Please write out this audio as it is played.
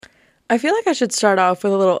I feel like I should start off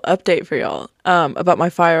with a little update for y'all about my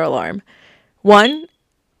fire alarm. One,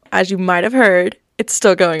 as you might have heard, it's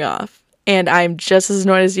still going off. And I'm just as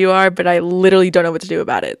annoyed as you are, but I literally don't know what to do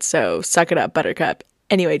about it. So suck it up, buttercup.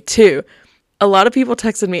 Anyway, two, a lot of people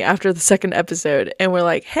texted me after the second episode and were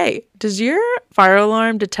like, hey, does your fire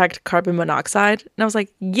alarm detect carbon monoxide? And I was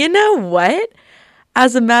like, you know what?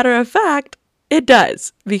 As a matter of fact, it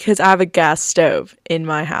does, because I have a gas stove in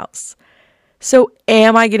my house. So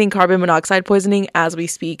am I getting carbon monoxide poisoning as we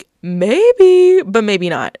speak? Maybe, but maybe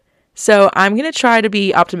not. So I'm going to try to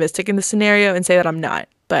be optimistic in this scenario and say that I'm not.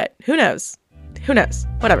 But who knows? Who knows?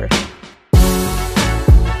 Whatever.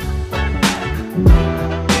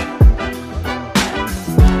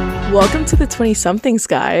 Welcome to the 20-somethings,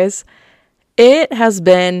 guys. It has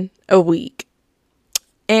been a week.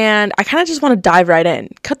 And I kind of just want to dive right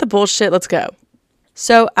in. Cut the bullshit. Let's go.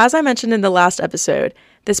 So as I mentioned in the last episode,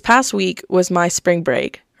 this past week was my spring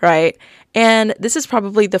break, right? And this is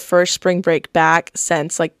probably the first spring break back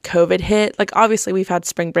since like COVID hit. Like obviously we've had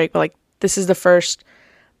spring break, but like this is the first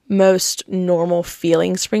most normal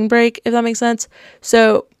feeling spring break, if that makes sense.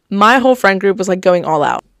 So my whole friend group was like going all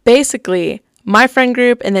out. Basically, my friend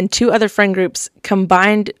group and then two other friend groups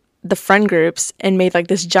combined the friend groups and made like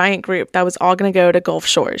this giant group that was all going to go to Gulf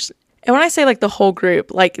Shores. And when I say like the whole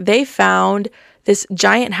group, like they found this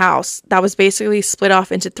giant house that was basically split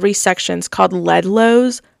off into three sections called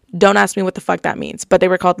Ledlows. Don't ask me what the fuck that means, but they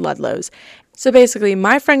were called Ledlows. So basically,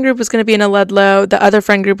 my friend group was going to be in a Ledlow, the other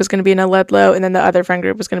friend group was going to be in a Ledlow, and then the other friend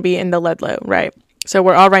group was going to be in the Ledlow, right? So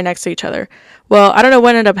we're all right next to each other. Well, I don't know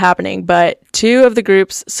what ended up happening, but two of the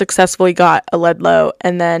groups successfully got a Ledlow,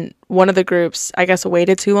 and then one of the groups, I guess,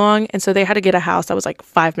 waited too long, and so they had to get a house that was like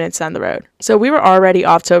 5 minutes down the road. So we were already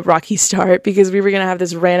off to a rocky start because we were going to have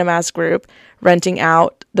this random-ass group renting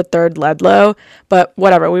out the third Ledlow, but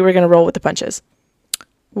whatever, we were going to roll with the punches.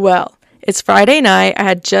 Well, it's Friday night. I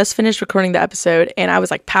had just finished recording the episode and I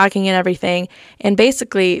was like packing and everything. And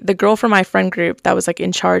basically the girl from my friend group that was like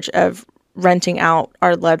in charge of renting out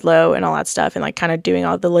our Ledlow and all that stuff and like kind of doing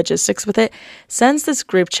all the logistics with it sends this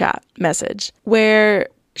group chat message where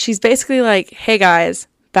she's basically like, hey guys,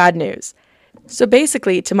 bad news. So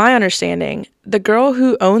basically, to my understanding, the girl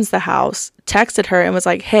who owns the house texted her and was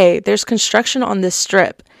like, hey, there's construction on this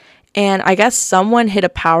strip. And I guess someone hit a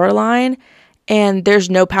power line and there's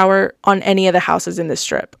no power on any of the houses in this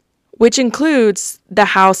strip, which includes the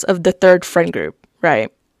house of the third friend group,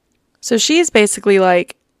 right? So she's basically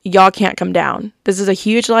like, y'all can't come down. This is a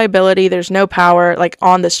huge liability. There's no power like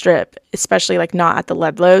on the strip, especially like not at the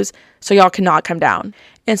Ledlows. So y'all cannot come down.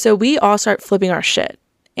 And so we all start flipping our shit.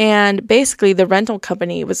 And basically the rental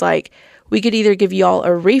company was like, we could either give y'all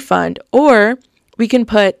a refund or we can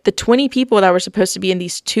put the 20 people that were supposed to be in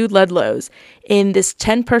these two Ledlows in this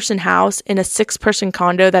 10-person house in a 6-person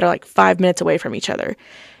condo that are like 5 minutes away from each other.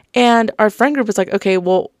 And our friend group was like, okay,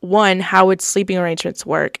 well, one, how would sleeping arrangements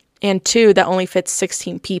work? And two, that only fits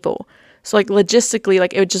 16 people. So like logistically,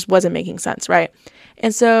 like it just wasn't making sense, right?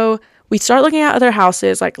 And so we start looking at other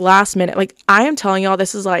houses like last minute. Like I am telling y'all,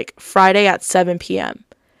 this is like Friday at 7 p.m.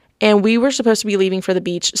 And we were supposed to be leaving for the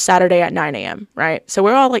beach Saturday at 9 a.m., right? So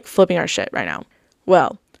we're all like flipping our shit right now.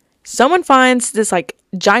 Well, someone finds this like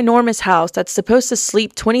ginormous house that's supposed to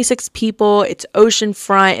sleep 26 people. It's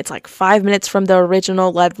oceanfront. It's like 5 minutes from the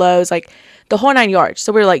original Ledlows, like the whole 9 yards.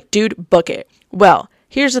 So we're like, dude, book it. Well,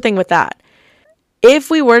 here's the thing with that.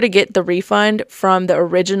 If we were to get the refund from the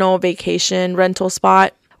original vacation rental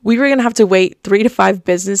spot, we were going to have to wait 3 to 5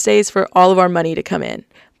 business days for all of our money to come in.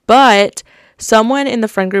 But someone in the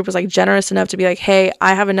friend group was like generous enough to be like, hey,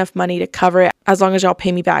 I have enough money to cover it as long as y'all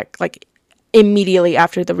pay me back like immediately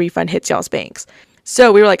after the refund hits y'all's banks.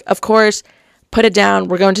 So we were like, of course, put it down.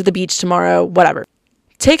 We're going to the beach tomorrow, whatever.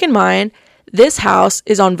 Take in mind, this house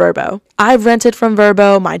is on Vrbo. I've rented from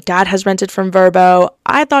Vrbo. My dad has rented from Vrbo.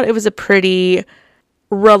 I thought it was a pretty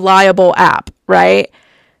reliable app, right?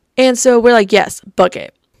 And so we're like, yes, book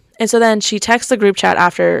it. And so then she texts the group chat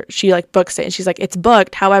after she like books it and she's like, it's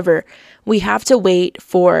booked. However, we have to wait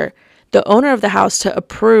for the owner of the house to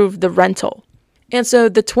approve the rental. And so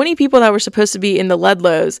the 20 people that were supposed to be in the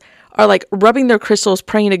Ledlows are like rubbing their crystals,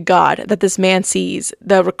 praying to God that this man sees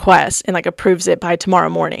the request and like approves it by tomorrow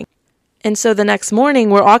morning. And so the next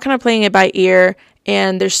morning, we're all kind of playing it by ear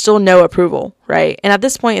and there's still no approval, right? And at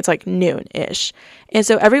this point, it's like noon-ish. And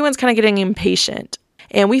so everyone's kind of getting impatient.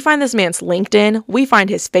 And we find this man's LinkedIn. We find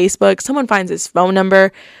his Facebook. Someone finds his phone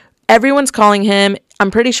number. Everyone's calling him.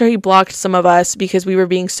 I'm pretty sure he blocked some of us because we were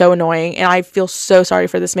being so annoying. And I feel so sorry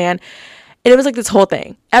for this man. And it was like this whole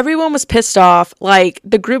thing. Everyone was pissed off. Like,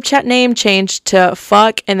 the group chat name changed to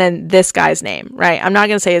fuck and then this guy's name, right? I'm not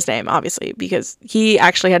going to say his name, obviously, because he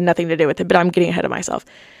actually had nothing to do with it, but I'm getting ahead of myself.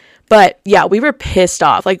 But yeah, we were pissed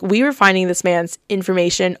off. Like, we were finding this man's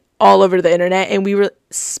information all over the internet and we were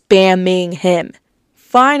spamming him.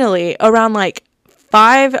 Finally, around like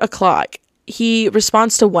 5 o'clock, he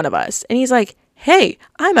responds to one of us and he's like, "Hey,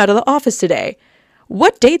 I'm out of the office today.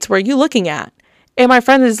 What dates were you looking at?" And my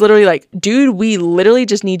friend is literally like, "Dude, we literally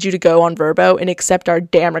just need you to go on Verbo and accept our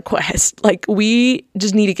damn request. Like, we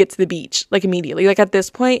just need to get to the beach, like, immediately. Like, at this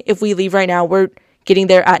point, if we leave right now, we're getting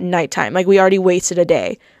there at nighttime. Like, we already wasted a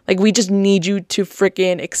day. Like, we just need you to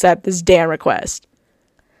freaking accept this damn request."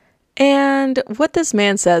 And what this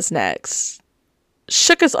man says next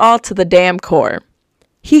shook us all to the damn core.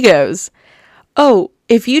 He goes, "Oh,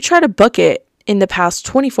 if you try to book it in the past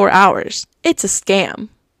 24 hours, it's a scam."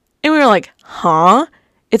 And we were like, huh?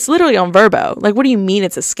 It's literally on Verbo. Like, what do you mean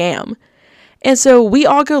it's a scam? And so we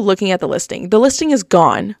all go looking at the listing. The listing is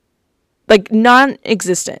gone, like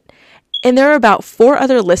non-existent. And there are about 4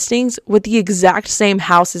 other listings with the exact same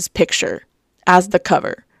house's picture as the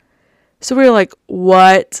cover. So we were like,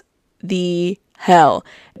 what the hell?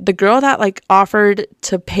 The girl that like offered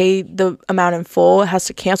to pay the amount in full has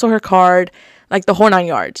to cancel her card, like the whole 9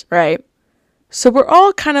 yards, right? So we're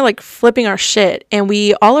all kind of like flipping our shit, and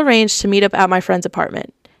we all arranged to meet up at my friend's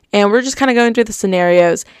apartment. And we're just kind of going through the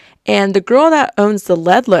scenarios, and the girl that owns the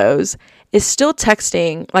Ledlows is still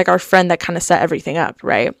texting like our friend that kind of set everything up,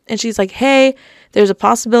 right? And she's like, "Hey, there's a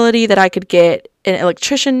possibility that I could get an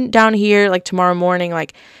electrician down here like tomorrow morning.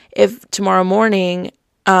 Like, if tomorrow morning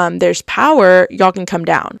there's power, y'all can come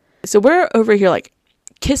down." So we're over here like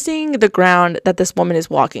kissing the ground that this woman is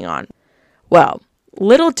walking on. Well,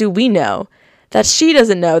 little do we know that she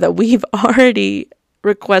doesn't know that we've already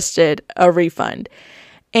requested a refund.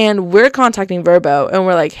 And we're contacting Verbo and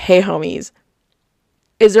we're like, "Hey, homies,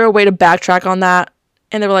 is there a way to backtrack on that?"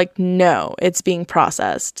 And they were like, "No, it's being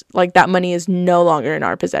processed. Like, that money is no longer in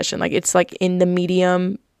our possession. Like, it's like in the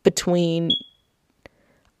medium between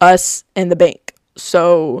us and the bank.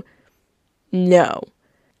 So, no."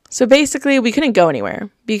 So basically, we couldn't go anywhere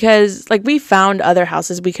because like we found other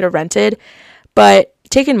houses we could have rented. But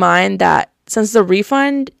take in mind that since the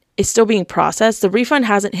refund is still being processed, the refund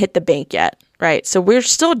hasn't hit the bank yet, right? So we're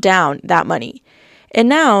still down that money. And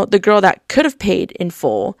now the girl that could have paid in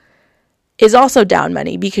full is also down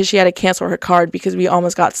money because she had to cancel her card because we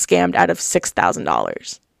almost got scammed out of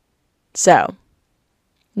 $6,000. So,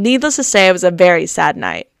 needless to say, it was a very sad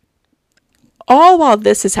night. All while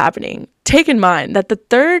this is happening, take in mind that the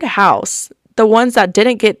third house, the ones that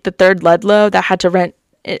didn't get the third Ledlow that had to rent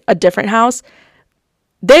a different house,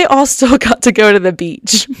 they all still got to go to the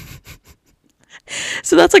beach.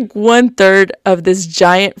 So that's like 1/3 of this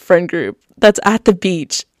giant friend group that's at the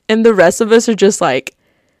beach. And the rest of us are just like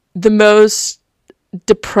the most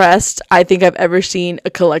depressed I think I've ever seen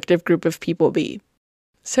a collective group of people be.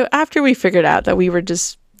 So after we figured out that we were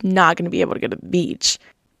just not going to be able to go to the beach,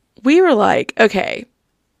 we were like, okay,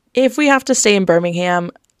 if we have to stay in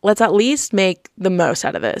Birmingham, let's at least make the most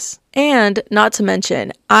out of this. And not to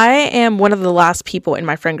mention, I am one of the last people in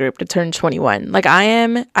my friend group to turn 21. Like,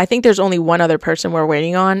 I think there's only one other person we're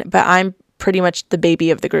waiting on, but I'm pretty much the baby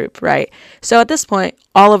of the group, right? So at this point,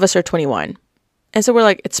 all of us are 21. And so we're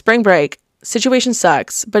like, it's spring break. Situation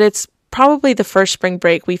sucks, but it's probably the first spring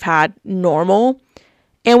break we've had normal,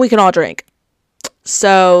 and we can all drink.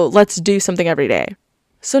 So let's do something every day.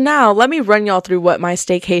 So now let me run y'all through what my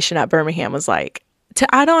staycation at Birmingham was like.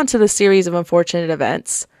 To add on to the series of unfortunate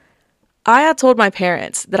events, I had told my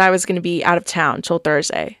parents that I was going to be out of town till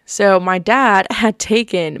Thursday. So my dad had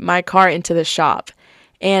taken my car into the shop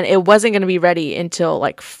and it wasn't going to be ready until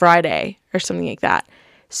like Friday or something like that.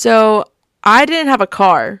 So I didn't have a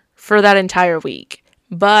car for that entire week.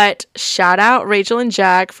 But shout out Rachel and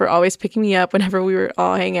Jack for always picking me up whenever we were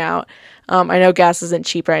all hanging out. I know gas isn't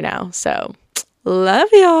cheap right now, so love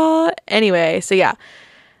y'all. Anyway, so yeah.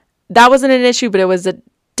 That wasn't an issue, but it was a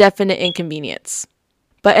definite inconvenience.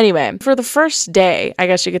 But anyway, for the first day, I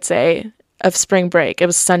guess you could say, of spring break, it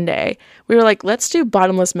was Sunday, we were like, let's do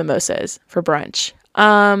bottomless mimosas for brunch.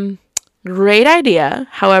 Great idea.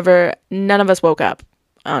 However, none of us woke up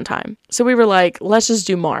on time. So we were like, let's just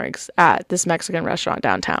do margs at this Mexican restaurant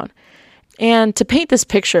downtown. And to paint this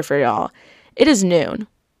picture for y'all, it is noon.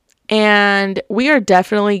 And we are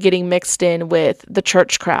definitely getting mixed in with the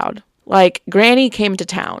church crowd. Like, Granny came to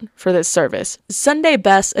town for this service. Sunday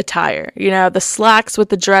best attire, you know, the slacks with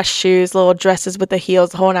the dress shoes, little dresses with the heels,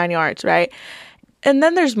 the whole 9 yards, right? And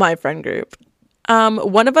then there's my friend group.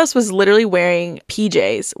 One of us was literally wearing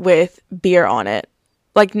PJs with beer on it.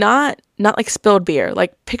 Like not like spilled beer,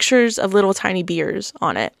 like pictures of little tiny beers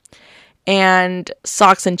on it, and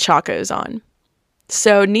socks and chacos on.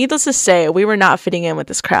 So needless to say, we were not fitting in with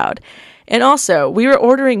this crowd. And also, we were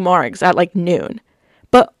ordering margs at like noon.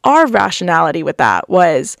 But our rationality with that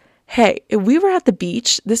was, hey, if we were at the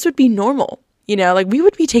beach, this would be normal. You know, like we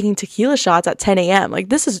would be taking tequila shots at 10 a.m. Like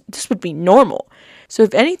this would be normal. So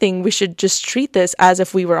if anything, we should just treat this as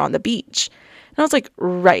if we were on the beach. And I was like,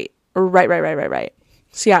 right.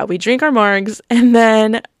 So yeah, we drink our margs, and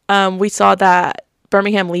then we saw that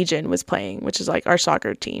Birmingham Legion was playing, which is like our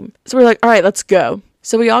soccer team. So we're like, all right, let's go.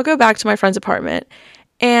 So we all go back to my friend's apartment,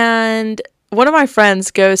 and one of my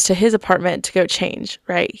friends goes to his apartment to go change,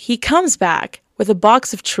 right? He comes back with a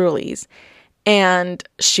box of Trulies and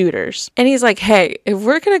shooters. And he's like, hey, if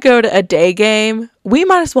we're going to go to a day game, we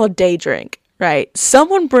might as well day drink, right?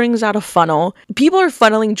 Someone brings out a funnel. People are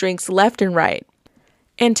funneling drinks left and right.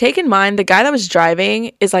 And take in mind, the guy that was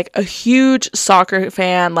driving is like a huge soccer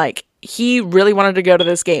fan. Like, he really wanted to go to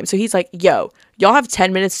this game. So he's like, yo, y'all have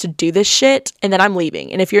 10 minutes to do this shit, and then I'm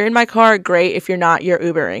leaving. And if you're in my car, great. If you're not, you're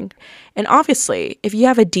Ubering. And obviously, if you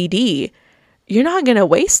have a DD, you're not going to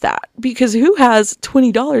waste that, because who has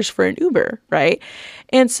 $20 for an Uber, right?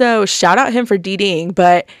 And so shout out him for DDing.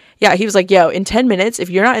 But yeah, he was like, yo, in 10 minutes, if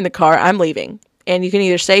you're not in the car, I'm leaving. And you can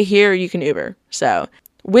either stay here or you can Uber. So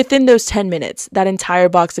within those 10 minutes, that entire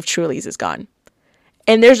box of Trulies is gone.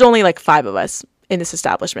 And there's only like 5 of us in this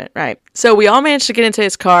establishment, right? So we all managed to get into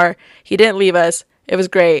his car. He didn't leave us. It was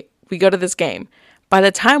great. We go to this game. By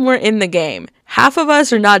the time we're in the game, half of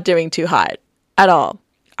us are not doing too hot at all.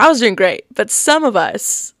 I was doing great, but some of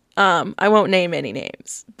us, I won't name any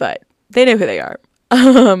names, but they know who they are.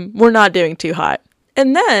 We're not doing too hot.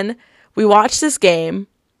 And then we watch this game.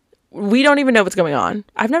 We don't even know what's going on.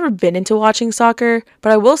 I've never been into watching soccer,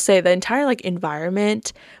 but I will say the entire like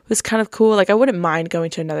environment was kind of cool. Like I wouldn't mind going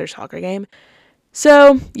to another soccer game.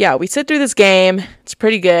 So yeah, we sit through this game. It's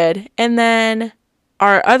pretty good. And then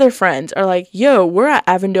our other friends are like, yo, we're at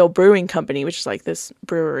Avondale Brewing Company, which is like this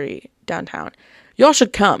brewery downtown. Y'all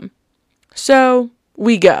should come. So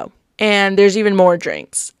we go, and there's even more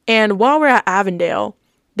drinks. And while we're at Avondale,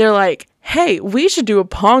 they're like, hey, we should do a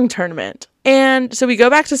Pong tournament. And so we go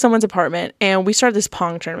back to someone's apartment and we start this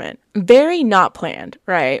Pong tournament. Very not planned,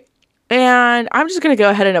 right? And I'm just going to go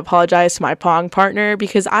ahead and apologize to my Pong partner,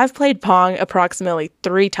 because I've played Pong approximately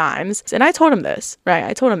 3 times. And I told him this, right?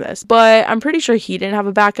 I told him this. But I'm pretty sure he didn't have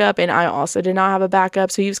a backup, and I also did not have a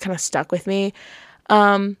backup. So he was kind of stuck with me.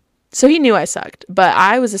 So he knew I sucked. But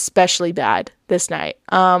I was especially bad this night.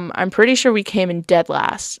 I'm pretty sure we came in dead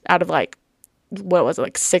last out of like, what was it,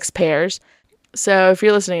 like 6 pairs. So if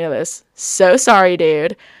you're listening to this, so sorry,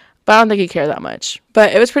 dude. But I don't think you care that much.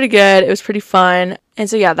 But it was pretty good. It was pretty fun. And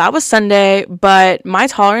so, yeah, that was Sunday. But my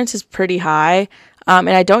tolerance is pretty high. And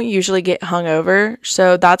I don't usually get hungover.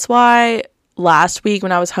 So that's why last week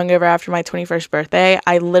when I was hungover after my 21st birthday,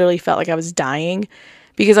 I literally felt like I was dying,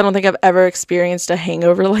 because I don't think I've ever experienced a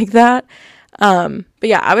hangover like that. But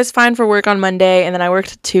yeah, I was fine for work on Monday, and then I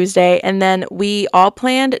worked Tuesday, and then we all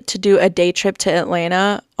planned to do a day trip to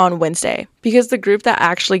Atlanta on Wednesday, because the group that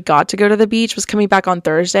actually got to go to the beach was coming back on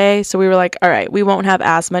Thursday. So we were like, all right, we won't have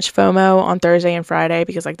as much FOMO on Thursday and Friday,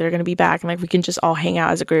 because like they're going to be back and like we can just all hang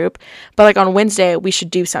out as a group. But like on Wednesday, we should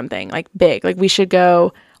do something like big. Like we should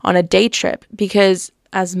go on a day trip, because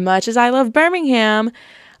as much as I love Birmingham,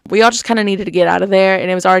 we all just kind of needed to get out of there, and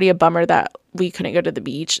it was already a bummer that we couldn't go to the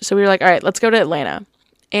beach. So we were like, all right, let's go to Atlanta.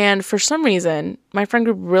 And for some reason, my friend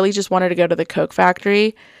group really just wanted to go to the Coke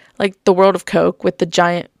factory, like the World of Coke with the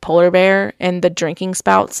giant polar bear and the drinking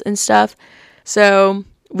spouts and stuff. So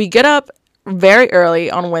we get up very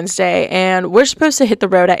early on Wednesday, and we're supposed to hit the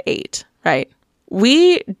road at 8, right?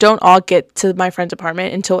 We don't all get to my friend's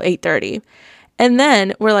apartment until 8:30. And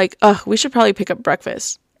then we're like, oh, we should probably pick up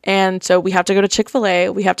breakfast. And so we have to go to Chick-fil-A,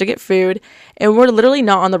 we have to get food, and we're literally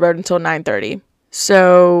not on the road until 9:30.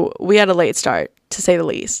 So we had a late start, to say the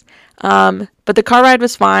least. But the car ride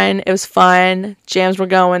was fine. It was fun. Jams were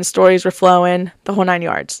going, stories were flowing, the whole 9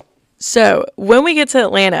 yards. So when we get to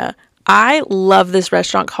Atlanta, I love this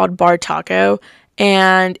restaurant called Bar Taco.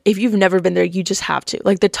 And if you've never been there, you just have to.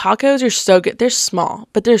 Like, the tacos are so good. They're small,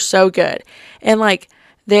 but they're so good. And like,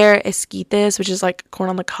 their esquites, which is like corn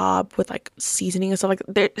on the cob with like seasoning and stuff like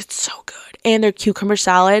that, it's so good. And their cucumber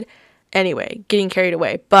salad. Anyway, getting carried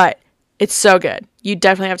away, but it's so good. You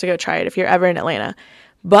definitely have to go try it if you're ever in Atlanta.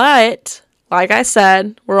 But like I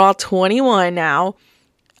said, we're all 21 now.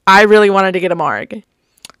 I really wanted to get a marg.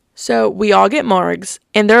 So we all get margs,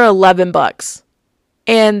 and they're $11.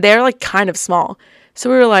 And they're like kind of small. So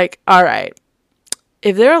we were like, all right,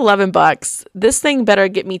 if they're $11, this thing better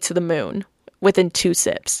get me to the moon. within 2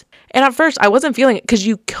 sips. And at first I wasn't feeling it because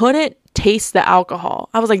you couldn't taste the alcohol.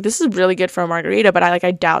 I was like, this is really good for a margarita, but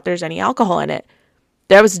I doubt there's any alcohol in it.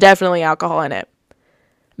 There was definitely alcohol in it.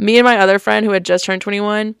 Me and my other friend who had just turned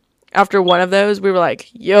 21, after one of those, we were like,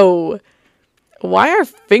 yo, why are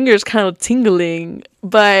fingers kind of tingling?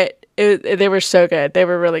 But they were so good. They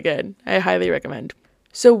were really good. I highly recommend.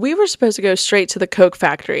 So we were supposed to go straight to the Coke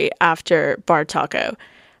factory after Bar Taco.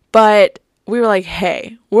 But we were like,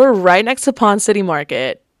 hey, we're right next to Pond City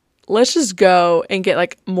Market. Let's just go and get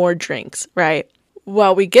like more drinks, right?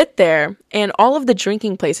 Well, we get there and all of the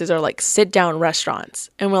drinking places are like sit down restaurants.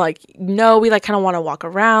 And we're like, no, we like kind of want to walk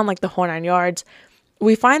around like the whole 9 yards.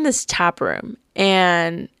 We find this tap room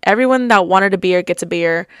and everyone that wanted a beer gets a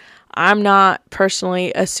beer. I'm not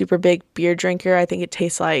personally a super big beer drinker. I think it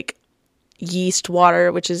tastes like yeast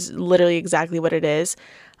water, which is literally exactly what it is.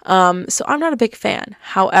 So I'm not a big fan.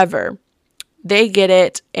 However, they get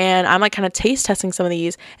it and I'm like kind of taste testing some of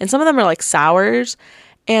these and some of them are like sours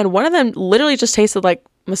and one of them literally just tasted like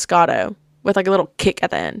Moscato with like a little kick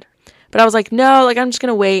at the end. But I was like, no, like I'm just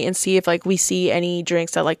gonna wait and see if like we see any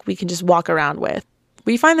drinks that like we can just walk around with.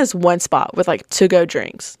 We find this one spot with like to-go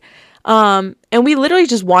drinks. And we literally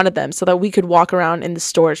just wanted them so that we could walk around in the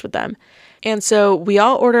stores with them. And so we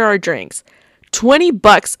all order our drinks,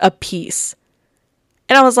 $20 a piece.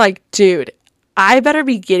 And I was like, dude, I better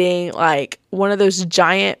be getting like one of those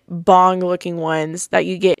giant bong looking ones that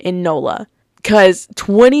you get in NOLA. Because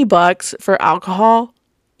 $20 for alcohol,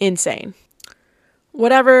 insane.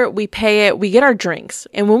 Whatever, we pay it, we get our drinks.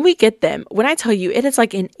 And when we get them, when I tell you, it is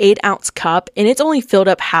like an 8-ounce cup and it's only filled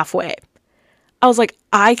up halfway. I was like,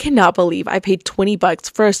 I cannot believe I paid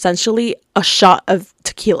 $20 for essentially a shot of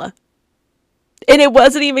tequila. And it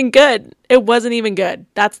wasn't even good. It wasn't even good.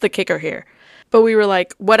 That's the kicker here. But we were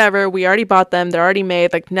like, whatever, we already bought them. They're already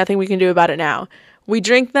made. Like, nothing we can do about it now. We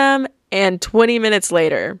drink them, and 20 minutes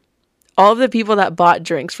later, all of the people that bought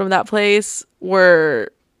drinks from that place were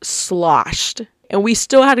sloshed. And we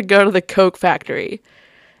still had to go to the Coke factory.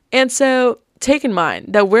 And so, take in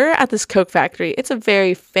mind that we're at this Coke factory. It's a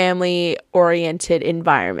very family-oriented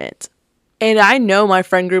environment. And I know my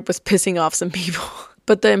friend group was pissing off some people.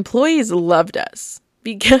 But the employees loved us.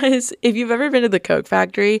 Because if you've ever been to the Coke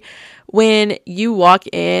factory, when you walk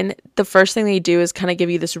in, the first thing they do is kind of give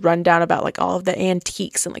you this rundown about like all of the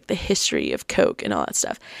antiques and like the history of Coke and all that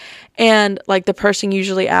stuff. And like the person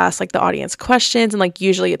usually asks like the audience questions and like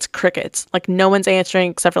usually it's crickets. Like no one's answering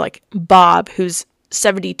except for like Bob, who's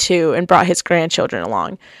 72 and brought his grandchildren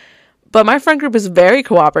along. But my friend group was very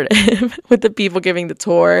cooperative with the people giving the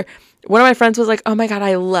tour. One of my friends was like, oh my God,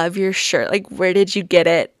 I love your shirt. Like, where did you get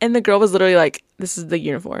it? And the girl was literally like, this is the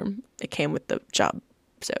uniform. It came with the job.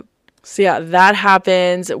 So yeah, that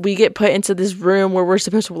happens. We get put into this room where we're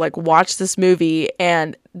supposed to like watch this movie.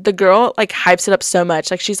 And the girl like hypes it up so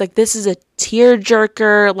much. Like, she's like, this is a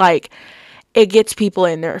tearjerker. Like, it gets people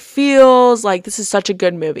in their feels. Like, this is such a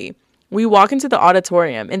good movie. We walk into the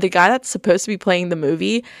auditorium and the guy that's supposed to be playing the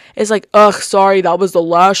movie is like, ugh, sorry, that was the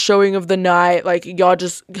last showing of the night. Like, y'all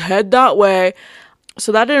just head that way.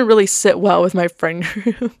 So that didn't really sit well with my friend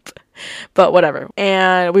group, but whatever.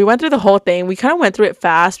 And we went through the whole thing. We kind of went through it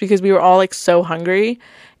fast because we were all like so hungry.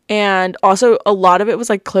 And also a lot of it was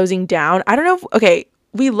like closing down. I don't know. Okay,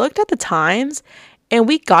 we looked at the times and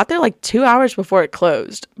we got there like 2 hours before it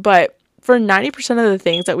closed. But for 90% of the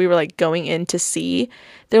things that we were like going in to see,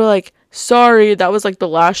 they were like, sorry, that was like the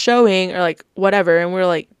last showing or like whatever. And we were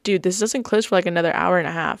like, dude, this doesn't close for like another hour and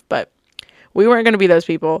a half. But we weren't going to be those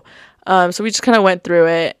people. So we just kind of went through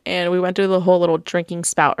it and we went through the whole little drinking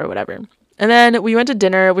spout or whatever. And then we went to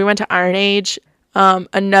dinner. We went to Iron Age,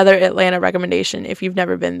 another Atlanta recommendation if you've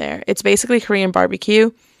never been there. It's basically Korean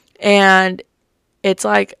barbecue and it's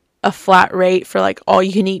like a flat rate for like all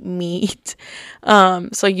you can eat meat.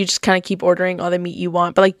 So you just kind of keep ordering all the meat you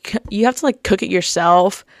want, but like you have to like cook it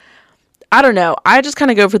yourself. I don't know. I just kind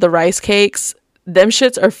of go for the rice cakes. Them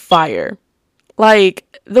shits are fire. Like,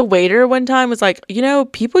 the waiter one time was like, you know,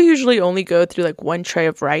 people usually only go through like one tray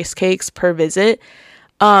of rice cakes per visit.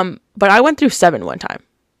 But I went through 7 one time.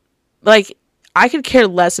 Like, I could care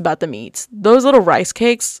less about the meats. Those little rice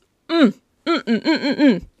cakes. Anyway.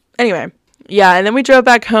 Yeah, and then we drove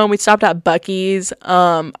back home. We stopped at Buc-ee's.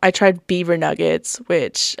 I tried beaver nuggets,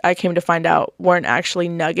 which I came to find out weren't actually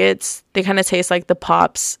nuggets. They kind of taste like the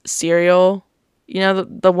Pops cereal. You know,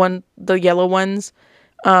 the yellow ones.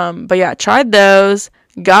 But yeah, tried those,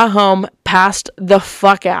 got home, passed the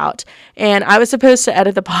fuck out. And I was supposed to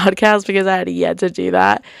edit the podcast because I had yet to do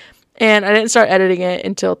that. And I didn't start editing it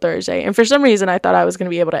until Thursday. And for some reason, I thought I was going to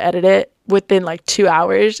be able to edit it within like 2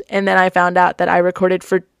 hours. And then I found out that I recorded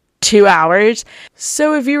for 2 hours.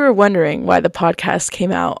 So if you were wondering why the podcast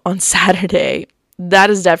came out on Saturday, that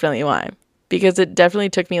is definitely why. Because it definitely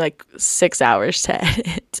took me like 6 hours to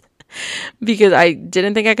edit. Because I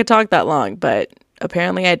didn't think I could talk that long, but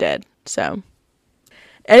apparently I did. So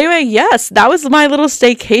anyway, yes, that was my little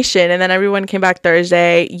staycation. And then everyone came back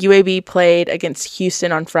Thursday. UAB played against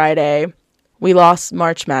Houston on Friday. We lost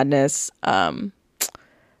March Madness.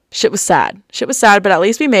 Shit was sad, but at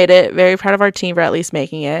least we made it. Very proud of our team for at least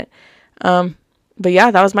making it. But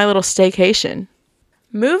yeah, that was my little staycation.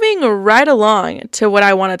 Moving right along to what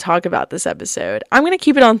I want to talk about this episode. I'm going to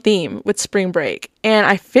keep it on theme with spring break. And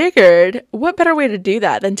I figured, what better way to do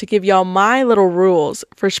that than to give y'all my little rules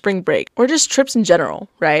for spring break, or just trips in general,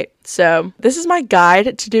 right? So this is my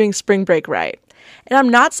guide to doing spring break right. And I'm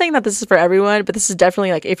not saying that this is for everyone, but this is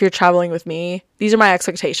definitely like, if you're traveling with me, these are my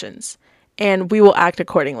expectations. And we will act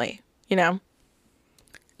accordingly, you know?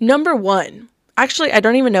 Number 1. Actually, I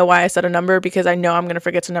don't even know why I said a number, because I know I'm going to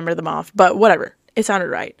forget to number them off. But whatever. It sounded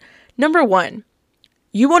right. Number 1.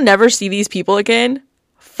 You will never see these people again.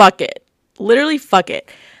 Fuck it. Literally fuck it.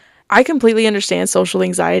 I completely understand social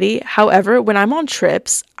anxiety. However, when I'm on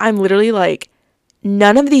trips, I'm literally like,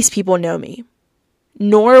 none of these people know me.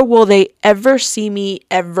 Nor will they ever see me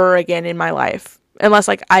ever again in my life. Unless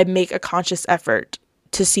like I make a conscious effort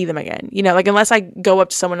to see them again. You know, like unless I go up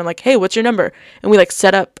to someone and I'm like, hey, what's your number? And we like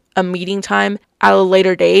set up a meeting time at a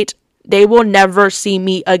later date. They will never see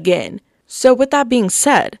me again. So with that being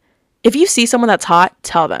said, if you see someone that's hot,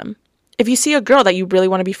 tell them. If you see a girl that you really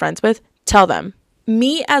want to be friends with, tell them.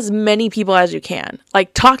 Meet as many people as you can.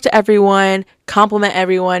 Like talk to everyone, compliment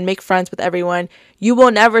everyone, make friends with everyone. You will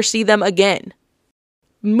never see them again.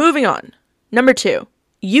 Moving on. Number 2,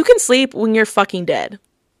 you can sleep when you're fucking dead.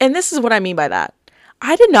 And this is what I mean by that.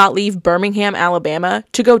 I did not leave Birmingham, Alabama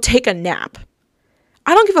to go take a nap.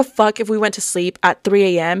 I don't give a fuck if we went to sleep at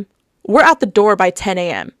 3 a.m. We're out the door by 10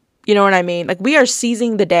 a.m. You know what I mean? Like we are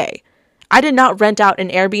seizing the day. I did not rent out an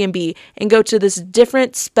Airbnb and go to this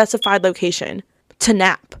different specified location to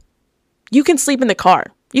nap. You can sleep in the car.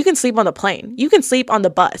 You can sleep on the plane. You can sleep on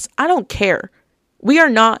the bus. I don't care. We are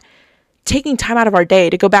not taking time out of our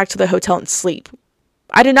day to go back to the hotel and sleep.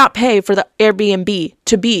 I did not pay for the Airbnb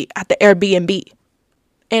to be at the Airbnb.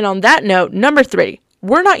 And on that note, number 3,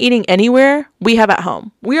 we're not eating anywhere we have at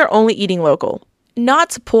home. We are only eating local.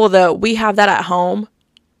 Not to pull though, we have that at home,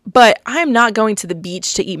 but I'm not going to the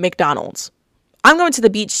beach to eat McDonald's. I'm going to the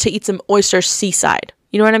beach to eat some oysters seaside.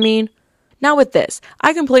 You know what I mean? Now with this,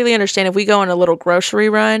 I completely understand if we go on a little grocery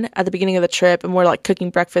run at the beginning of the trip and we're like cooking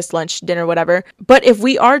breakfast, lunch, dinner, whatever. But if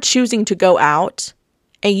we are choosing to go out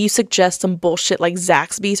and you suggest some bullshit like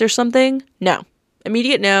Zaxby's or something, no.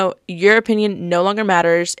 Immediate no, your opinion no longer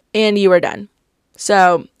matters and you are done.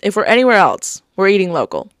 So if we're anywhere else, we're eating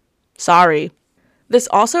local. Sorry. This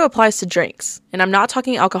also applies to drinks, and I'm not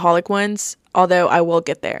talking alcoholic ones, although I will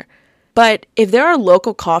get there. But if there are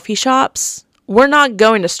local coffee shops, we're not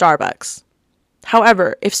going to Starbucks.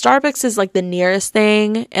 However, if Starbucks is like the nearest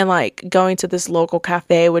thing and like going to this local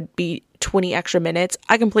cafe would be 20 extra minutes,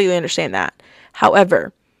 I completely understand that.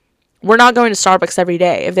 However, we're not going to Starbucks every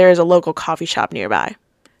day if there is a local coffee shop nearby.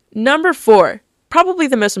 Number 4, probably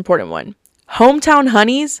the most important one. Hometown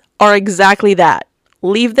honeys are exactly that.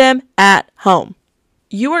 Leave them at home.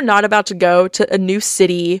 You are not about to go to a new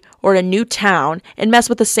city or a new town and mess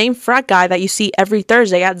with the same frat guy that you see every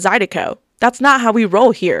Thursday at Zydeco. That's not how we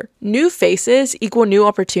roll here. New faces equal new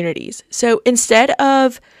opportunities. So instead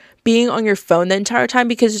of being on your phone the entire time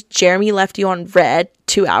because Jeremy left you on red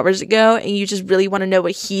 2 hours ago and you just really want to know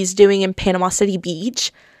what he's doing in Panama City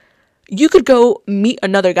Beach, you could go meet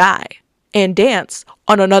another guy and dance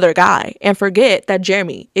on another guy and forget that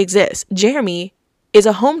Jeremy exists. Jeremy is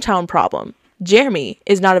a hometown problem. Jeremy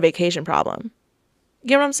is not a vacation problem. You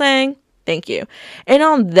get what I'm saying? Thank you. And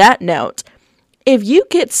on that note, if you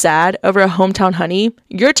get sad over a hometown honey,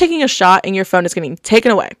 you're taking a shot and your phone is getting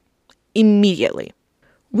taken away immediately.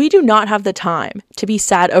 We do not have the time to be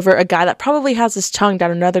sad over a guy that probably has his tongue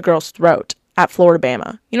down another girl's throat at Florida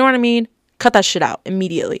Bama. You know what I mean? Cut that shit out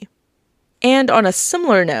immediately. And on a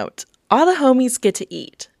similar note, all the homies get to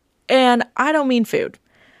eat. And I don't mean food.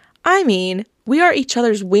 I mean, we are each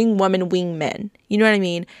other's wing woman, wing men. You know what I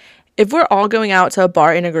mean? If we're all going out to a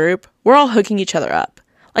bar in a group, we're all hooking each other up.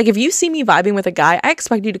 Like if you see me vibing with a guy, I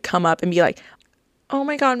expect you to come up and be like, oh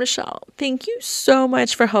my God, Michelle, thank you so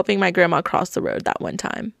much for helping my grandma cross the road that one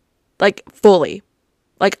time. Like fully.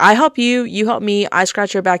 Like I help you, you help me, I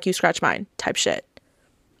scratch your back, you scratch mine type shit.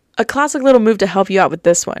 A classic little move to help you out with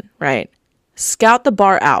this one, right? Scout the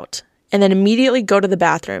bar out and then immediately go to the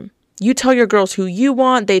bathroom. You tell your girls who you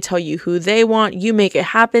want, they tell you who they want, you make it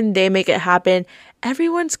happen, they make it happen.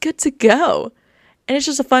 Everyone's good to go. And it's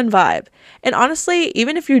just a fun vibe. And honestly,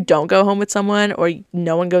 even if you don't go home with someone or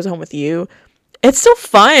no one goes home with you, it's still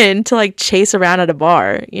fun to like chase around at a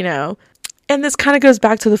bar, you know? And this kind of goes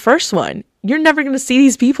back to the first one. You're never going to see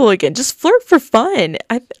these people again. Just flirt for fun.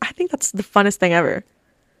 I think that's the funnest thing ever.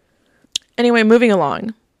 Anyway, moving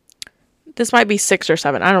along. This might be 6 or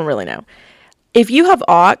 7. I don't really know. If you have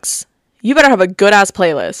aux, you better have a good ass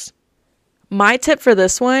playlist. My tip for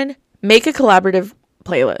this one, make a collaborative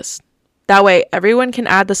playlist. That way everyone can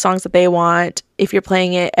add the songs that they want. If you're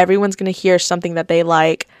playing it, everyone's going to hear something that they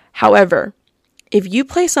like. However, if you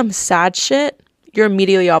play some sad shit, you're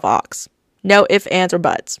immediately off aux. No ifs, ands, or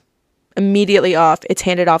buts. Immediately off. It's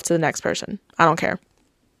handed off to the next person. I don't care.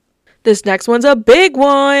 This next one's a big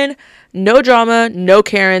one. No drama, no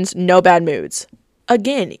Karens, no bad moods.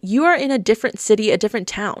 Again, you are in a different city, a different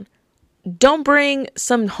town. Don't bring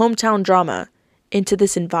some hometown drama into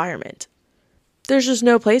this environment. There's just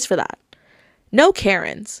no place for that. No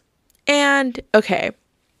Karens. And, okay,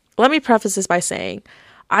 let me preface this by saying,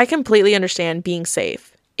 I completely understand being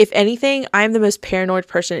safe. If anything, I'm the most paranoid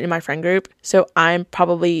person in my friend group, so I'm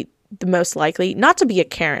probably the most likely not to be a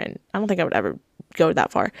Karen. I don't think I would ever go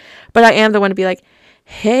that far. But I am the one to be like,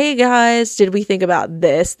 hey guys, did we think about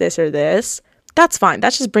this, or this? That's fine.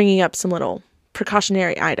 That's just bringing up some little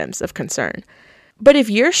precautionary items of concern. But if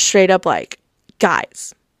you're straight up like,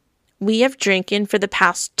 guys, we have drinking for the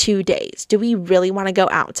past 2 days. Do we really want to go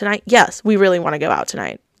out tonight? Yes, we really want to go out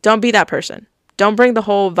tonight. Don't be that person. Don't bring the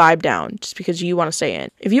whole vibe down just because you want to stay in.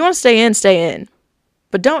 If you want to stay in, stay in.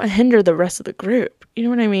 But don't hinder the rest of the group. You know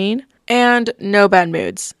what I mean? And no bad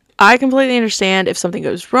moods. I completely understand if something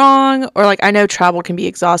goes wrong, or like I know travel can be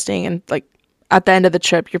exhausting, and like at the end of the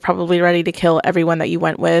trip, you're probably ready to kill everyone that you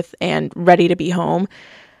went with and ready to be home.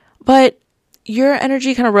 But your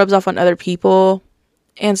energy kind of rubs off on other people.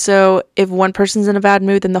 And so if one person's in a bad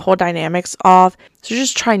mood, then the whole dynamic's off. So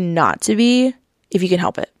just try not to be if you can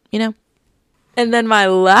help it, you know? And then my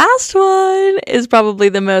last one is probably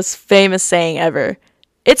the most famous saying ever.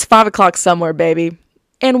 It's 5 o'clock somewhere, baby.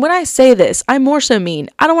 And when I say this, I more so mean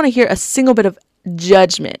I don't want to hear a single bit of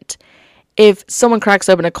judgment if someone cracks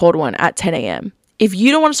open a cold one at 10 a.m. If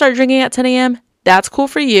you don't want to start drinking at 10 a.m., that's cool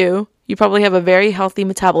for you. You probably have a very healthy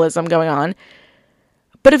metabolism going on.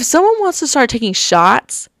 But if someone wants to start taking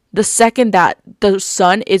shots the second that the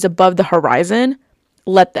sun is above the horizon,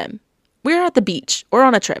 let them. We're at the beach or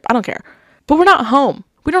on a trip. I don't care. But we're not home.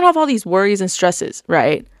 We don't have all these worries and stresses,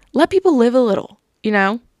 right? Let people live a little, you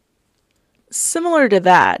know? Similar to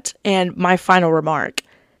that, and my final remark,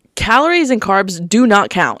 calories and carbs do not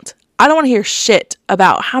count. I don't want to hear shit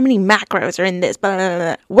about how many macros are in this. Blah, blah,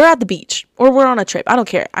 blah. We're at the beach or we're on a trip. I don't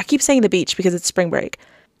care. I keep saying the beach because it's spring break.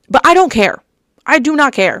 But I don't care. I do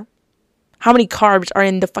not care how many carbs are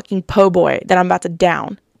in the fucking po' boy that I'm about to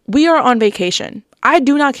down. We are on vacation. I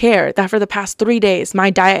do not care that for the past 3 days, my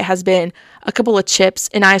diet has been a couple of chips,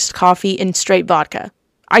 an iced coffee, and straight vodka.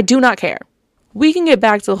 I do not care. We can get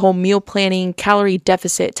back to the whole meal planning, calorie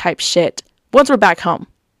deficit type shit once we're back home.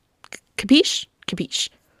 Capiche? Capiche.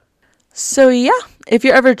 So yeah, if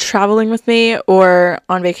you're ever traveling with me or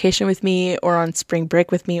on vacation with me or on spring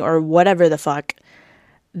break with me or whatever the fuck,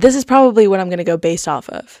 this is probably what I'm going to go based off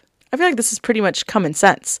of. I feel like this is pretty much common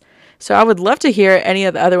sense. So I would love to hear any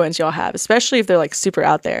of the other ones y'all have, especially if they're like super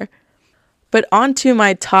out there. But on to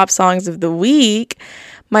my top songs of the week.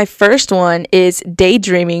 My first one is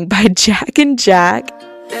Daydreaming by Jack and Jack.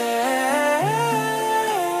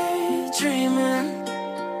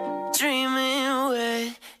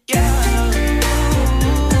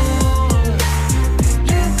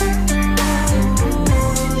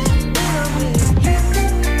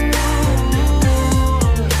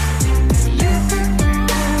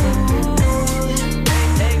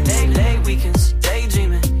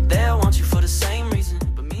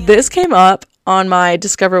 This came up on my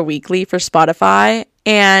Discover Weekly for Spotify,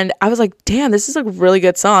 and I was like, damn, this is a really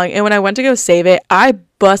good song. And when I went to go save it, I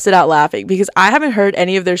busted out laughing because I haven't heard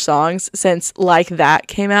any of their songs since Like That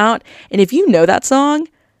came out. And if you know that song,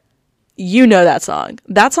 you know that song.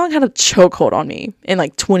 That song had a chokehold on me in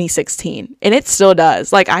like 2016, and it still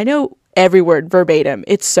does. Like, I know every word verbatim.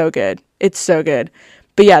 It's so good. It's so good.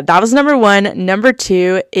 But yeah, that was number one. Number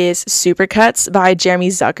two is Supercuts by Jeremy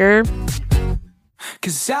Zucker.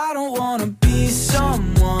 'Cause I don't wanna be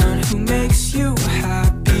someone who makes you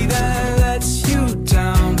happy, that lets you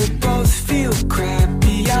down. We both feel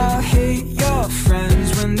crappy. I'll hate your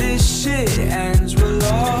friends when this shit ends. We're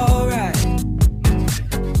alright.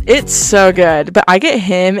 It's so good, but I get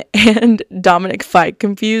him and Dominic Fike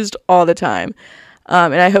confused all the time.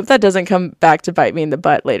 And I hope that doesn't come back to bite me in the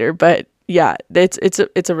butt later. But yeah,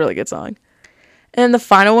 it's a really good song. And the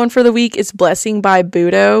final one for the week is Blessing by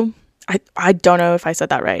Budo. I don't know if I said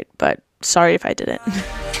that right, but sorry if I didn't.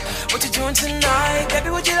 What you doing tonight? Baby,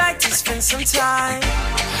 would you like to spend some time?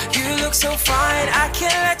 You look so fine, I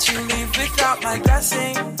can't let you leave without my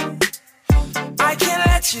blessing. I can't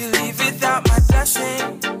let you leave without my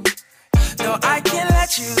blessing. No, I can't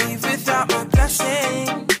let you leave without my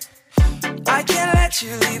blessing. I can't let you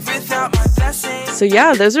leave without my blessing. So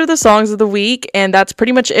yeah, those are the songs of the week, and that's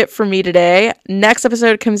pretty much it for me today. Next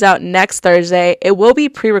episode comes out next Thursday. It will be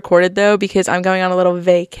pre-recorded though, because I'm going on a little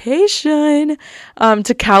vacation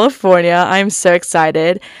to California. I'm so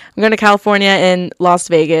excited. I'm going to California and Las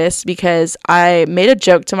Vegas because I made a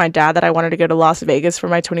joke to my dad that I wanted to go to Las Vegas for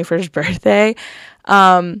my 21st birthday.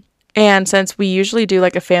 And since we usually do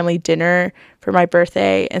like a family dinner for my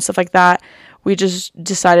birthday and stuff like that, we just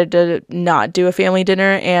decided to not do a family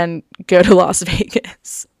dinner and go to Las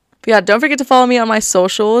Vegas. But yeah, don't forget to follow me on my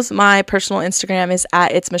socials. My personal Instagram is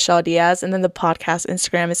at It's Michelle Diaz, and then the podcast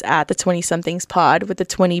Instagram is at the 20-somethings pod, with the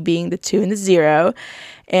 20 being the 2 and the 0.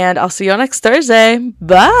 And I'll see you all next Thursday.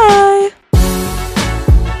 Bye!